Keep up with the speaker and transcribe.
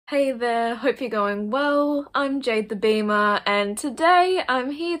Hey there, hope you're going well. I'm JadeTheBeamer and today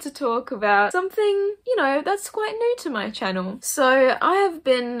I'm here to talk about something, that's quite new to my channel. So I have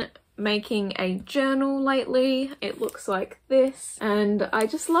been making a journal lately. It looks like this and I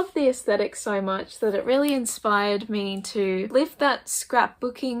just love the aesthetic so much that it really inspired me to live that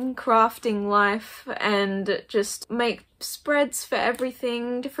scrapbooking, crafting life and just make spreads for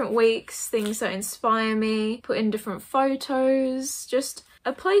everything, different weeks, things that inspire me, put in different photos, just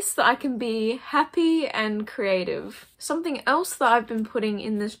a place that I can be happy and creative. Something else that I've been putting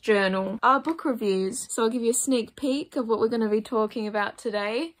in this journal are book reviews. So I'll give you a sneak peek of what we're going to be talking about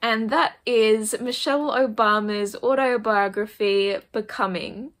today. And that is Michelle Obama's autobiography,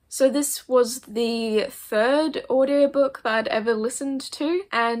 Becoming. So this was the third audiobook that I'd ever listened to,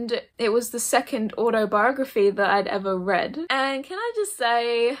 and it was the second autobiography that I'd ever read. And can I just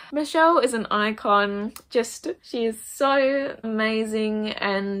say, Michelle is an icon. She is so amazing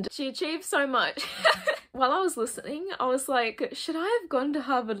and she achieved so much. While I was listening, I was like, should I have gone to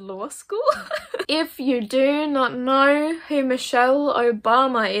Harvard Law School? If you do not know who Michelle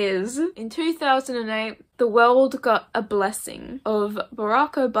Obama is, in 2008, the world got a blessing of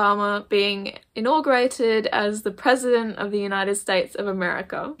Barack Obama being inaugurated as the President of the United States of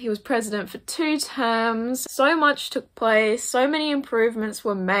America. He was president for 2 terms, so much took place, so many improvements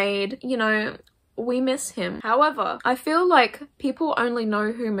were made, we miss him. However, I feel like people only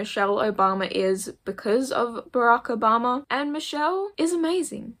know who Michelle Obama is because of Barack Obama, and Michelle is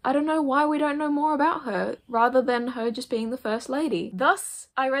amazing. I don't know why we don't know more about her, rather than her just being the First Lady. Thus,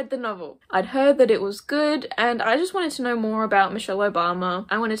 I read the novel. I'd heard that it was good, and I just wanted to know more about Michelle Obama.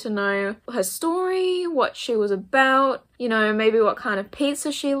 I wanted to know her story, what she was about, maybe what kind of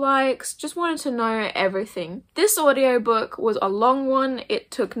pizza she likes. Just wanted to know everything. This audiobook was a long one. It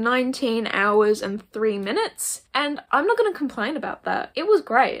took 19 hours and 3 minutes, and I'm not gonna complain about that. It was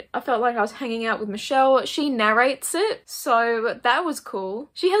great. I felt like I was hanging out with Michelle. She narrates it, so that was cool.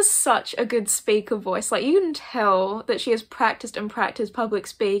 She has such a good speaker voice. Like, you can tell that she has practiced and practiced public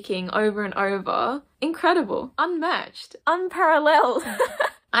speaking over and over. Incredible. Unmatched. Unparalleled.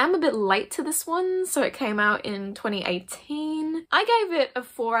 I am a bit late to this one, so it came out in 2018. I gave it a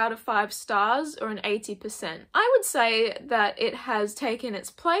 4 out of 5 stars, or an 80%. I would say that it has taken its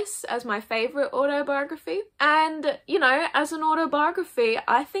place as my favourite autobiography. And, as an autobiography,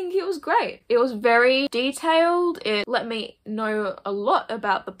 I think it was great. It was very detailed. It let me know a lot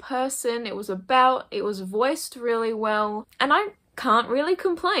about the person it was about. It was voiced really well. And I can't really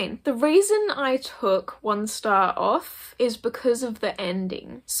complain. The reason I took 1 star off is because of the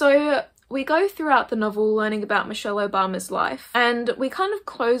ending. So we go throughout the novel learning about Michelle Obama's life, and we kind of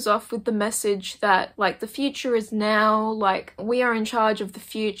close off with the message that, the future is now, we are in charge of the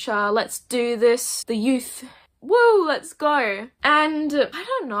future, let's do this, the youth, woo, let's go. And I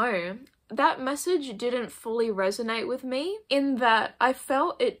don't know, that message didn't fully resonate with me, in that I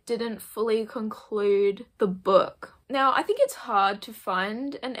felt it didn't fully conclude the book. Now, I think it's hard to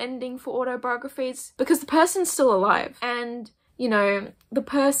find an ending for autobiographies because the person's still alive and, the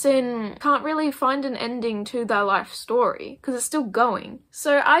person can't really find an ending to their life story because it's still going.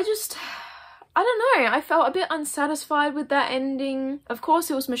 So I don't know, I felt a bit unsatisfied with that ending. Of course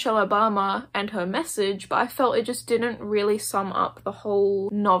it was Michelle Obama and her message, but I felt it just didn't really sum up the whole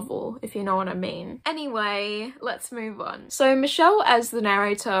novel, if you know what I mean. Anyway, let's move on. So Michelle, as the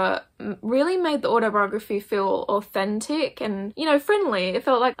narrator, really made the autobiography feel authentic and, friendly. It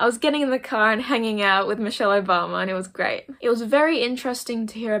felt like I was getting in the car and hanging out with Michelle Obama, and it was great. It was very interesting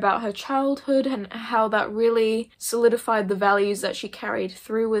to hear about her childhood and how that really solidified the values that she carried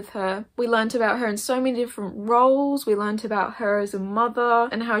through with her. We learned about her in so many different roles. We learned about her as a mother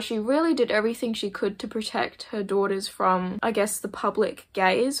and how she really did everything she could to protect her daughters from, I guess, the public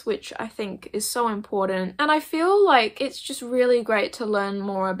gaze, which I think is so important. And I feel like it's just really great to learn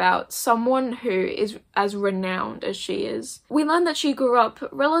more about someone who is as renowned as she is. We learned that she grew up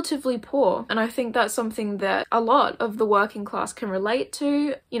relatively poor, and I think that's something that a lot of the working class can relate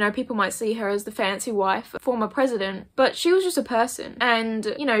to. People might see her as the fancy wife of a former president, but she was just a person.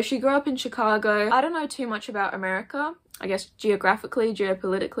 And, she grew up in Chicago. I don't know too much about America, I guess geographically,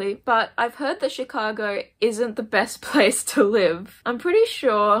 geopolitically, but I've heard that Chicago isn't the best place to live. I'm pretty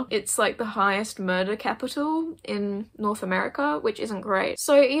sure it's the highest murder capital in North America, which isn't great.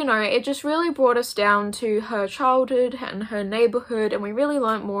 So, it just really brought us down to her childhood and her neighborhood, and we really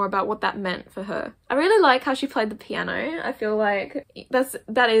learnt more about what that meant for her. I really like how she played the piano. I feel like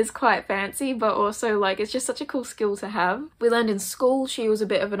that is quite fancy, but also it's just such a cool skill to have. We learned in school she was a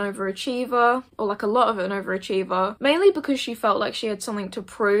bit of an overachiever, or a lot of an overachiever, mainly because she felt like she had something to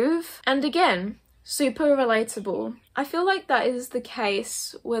prove. And again, super relatable. I feel like that is the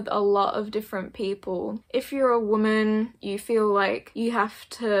case with a lot of different people. If you're a woman, you feel like you have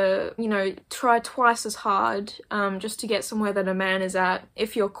to, you know, try twice as hard just to get somewhere that a man is at.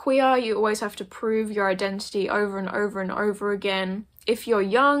 If you're queer, you always have to prove your identity over and over and over again. If you're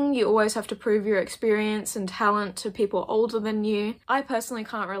young, you always have to prove your experience and talent to people older than you. I personally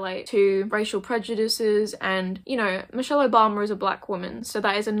can't relate to racial prejudices, and, you know, Michelle Obama is a black woman, so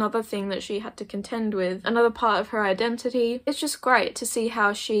that is another thing that she had to contend with, another part of her identity. It's just great to see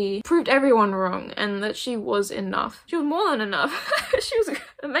how she proved everyone wrong and that she was enough. She was more than enough. She was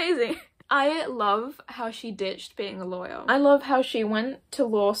amazing. I love how she ditched being a lawyer. I love how she went to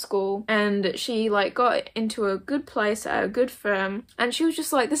law school and she like got into a good place at a good firm, and she was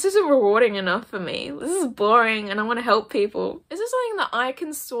just like, this isn't rewarding enough for me. This is boring and I want to help people. This is something that I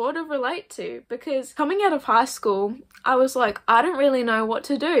can sort of relate to, because coming out of high school, I was like, I don't really know what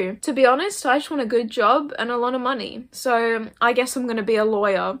to do. To be honest, I just want a good job and a lot of money. So I guess I'm gonna be a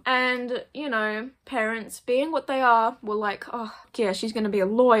lawyer. And, you know, parents, being what they are, were like, oh yeah, she's gonna be a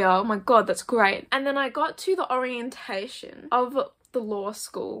lawyer. Oh my god, that's great. And then I got to the orientation of the law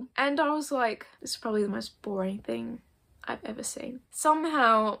school and I was like, this is probably the most boring thing I've ever seen.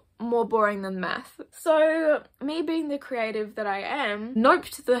 Somehow more boring than math. So me being the creative that I am,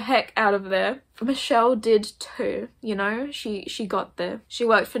 noped the heck out of there. Michelle did too, you know, she got there. She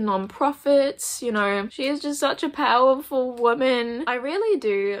worked for non-profits, you know, she is just such a powerful woman. I really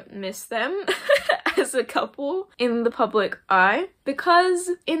do miss them as a couple in the public eye,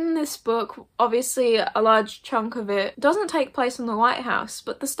 because in this book, obviously a large chunk of it doesn't take place in the White House,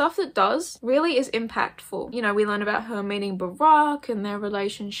 but the stuff that does really is impactful. You know, we learn about her meeting Barack and their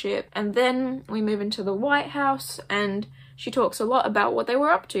relationship, and then we move into the White House and she talks a lot about what they were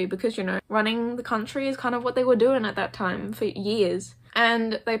up to, because, you know, running the country is kind of what they were doing at that time for years.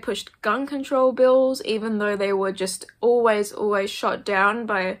 And they pushed gun control bills, even though they were just always shot down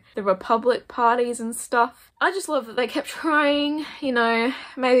by the Republic parties and stuff. I just love that they kept trying, you know,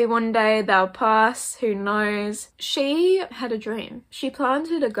 maybe one day they'll pass, who knows. She had a dream. She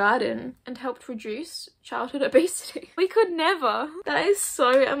planted a garden and helped reduce childhood obesity. We could never. That is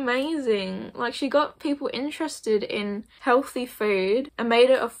so amazing. Like, she got people interested in healthy food and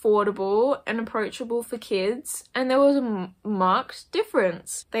made it affordable and approachable for kids, and there was a marked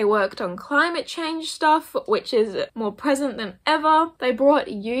difference. They worked on climate change stuff, which is more present than ever. They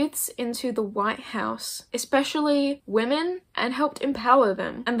brought youths into the White House, especially women, and helped empower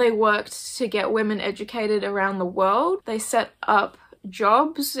them. And they worked to get women educated around the world. They set up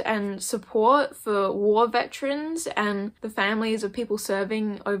jobs and support for war veterans and the families of people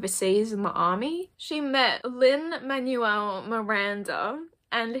serving overseas in the army. She met Lin-Manuel Miranda,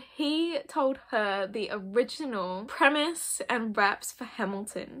 and he told her the original premise and raps for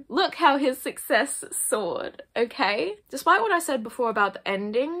Hamilton. Look how his success soared, okay? Despite what I said before about the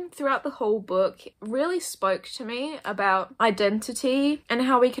ending, throughout the whole book, it really spoke to me about identity and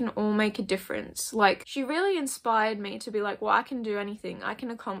how we can all make a difference. Like, she really inspired me to be like, well, I can do anything. I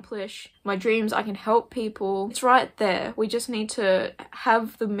can accomplish my dreams. I can help people. It's right there. We just need to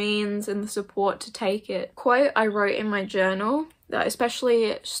have the means and the support to take it. Quote I wrote in my journal that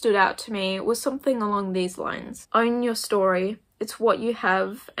especially stood out to me was something along these lines. Own your story. It's what you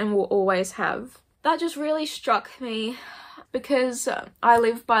have and will always have. That just really struck me, because I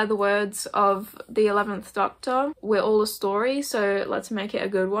live by the words of the 11th Doctor. We're all a story, so let's make it a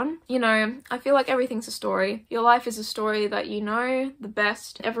good one. You know, I feel like everything's a story. Your life is a story that you know the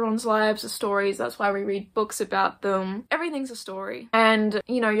best. Everyone's lives are stories. That's why we read books about them. Everything's a story. And,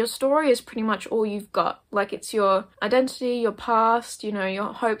 you know, your story is pretty much all you've got. Like, it's your identity, your past, you know,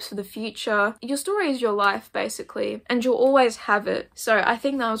 your hopes for the future. Your story is your life, basically, and you'll always have it. So I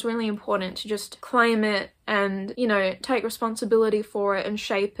think that was really important to just claim it and, you know, take responsibility for it and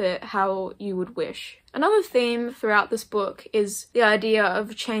shape it how you would wish. Another theme throughout this book is the idea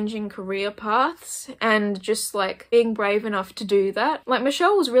of changing career paths and just like being brave enough to do that. Like,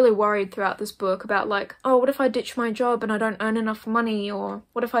 Michelle was really worried throughout this book about like, oh, what if I ditch my job and I don't earn enough money? Or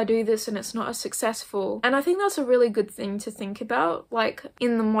what if I do this and it's not as successful? And I think that's a really good thing to think about. Like,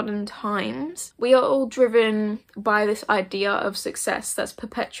 in the modern times, we are all driven by this idea of success that's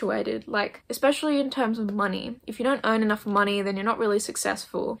perpetuated, like, especially in terms of money. If you don't earn enough money, then you're not really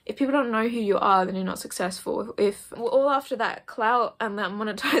successful. If people don't know who you are, then you're not successful. If we're all after that clout and that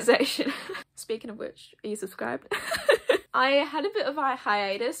monetization. Speaking of which, are you subscribed? I had a bit of a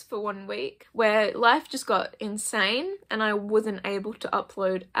hiatus for 1 week where life just got insane and I wasn't able to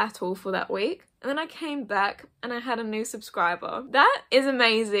upload at all for that week. And then I came back and I had a new subscriber. That is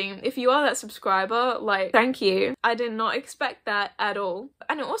amazing. If you are that subscriber, like, thank you. I did not expect that at all.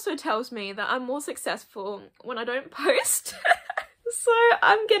 And it also tells me that I'm more successful when I don't post. So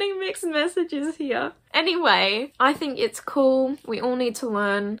I'm getting mixed messages here. Anyway, I think it's cool. We all need to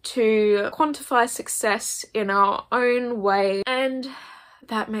learn to quantify success in our own way, and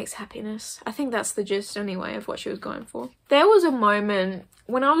that makes happiness. I think that's the gist anyway of what she was going for. There was a moment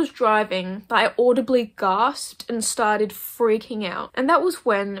when I was driving that I audibly gasped and started freaking out. And that was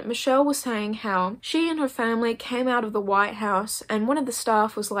when Michelle was saying how she and her family came out of the White House and one of the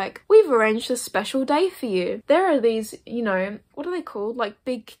staff was like, "We've arranged a special day for you. There are these, you know, what are they called? Like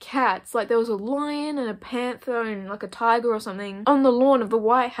big cats. Like there was a lion and a panther and like a tiger or something on the lawn of the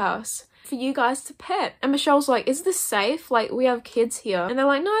White House for you guys to pet." And Michelle's like, "Is this safe? Like, we have kids here." And they're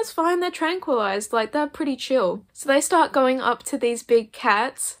like, "No, it's fine. They're tranquilized. Like, they're pretty chill." So they start going up to these big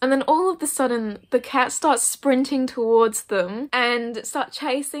cats, and then all of a sudden the cats start sprinting towards them and start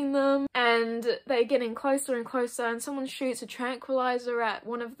chasing them, and they're getting closer and closer, and someone shoots a tranquilizer at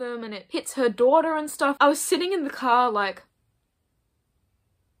one of them and it hits her daughter and stuff. I was sitting in the car like,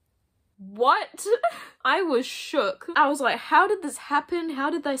 what? I was shook. I was like, how did this happen? How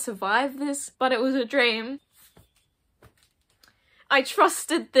did they survive this? But it was a dream. I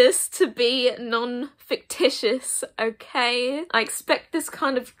trusted this to be non-fictitious, okay? I expect this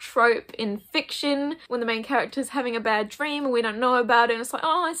kind of trope in fiction when the main character's having a bad dream and we don't know about it and it's like,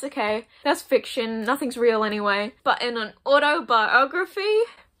 oh, it's okay. That's fiction. Nothing's real anyway. But in an autobiography,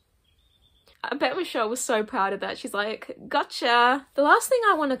 I bet Michelle was so proud of that. She's like, gotcha. The last thing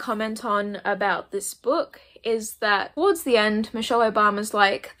I want to comment on about this book is that towards the end, Michelle Obama's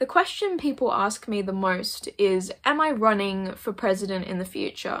like, the question people ask me the most is, am I running for president in the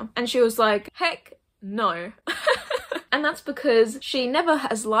future? And she was like, heck no. And that's because she never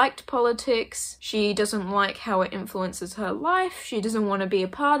has liked politics, she doesn't like how it influences her life, she doesn't want to be a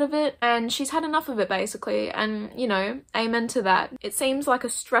part of it, and she's had enough of it basically, and you know, amen to that. It seems like a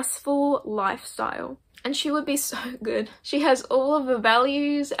stressful lifestyle. And she would be so good. She has all of the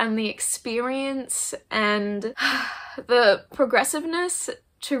values and the experience and the progressiveness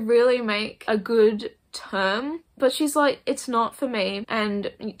to really make a good term. But she's like, it's not for me.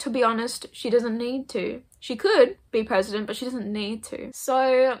 And to be honest, she doesn't need to. She could be president, but she doesn't need to.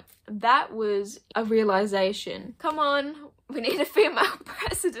 So that was a realization. Come on, we need a female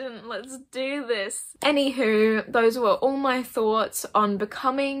president. Let's do this. Anywho, those were all my thoughts on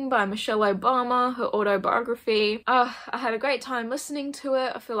Becoming by Michelle Obama, her autobiography. I had a great time listening to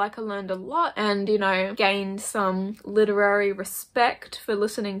it. I feel like I learned a lot and, you know, gained some literary respect for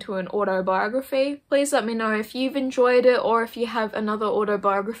listening to an autobiography. Please let me know if you've enjoyed it or if you have another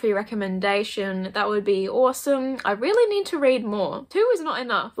autobiography recommendation. That would be awesome. I really need to read more. 2 is not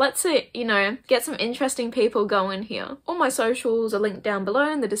enough. Let's, you know, get some interesting people going here. All my socials are linked down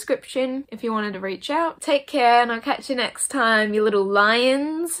below in the description if you wanted to reach out. Take care and I'll catch you next time, you little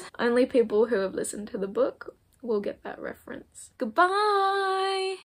lions. Only people who have listened to the book will get that reference. Goodbye!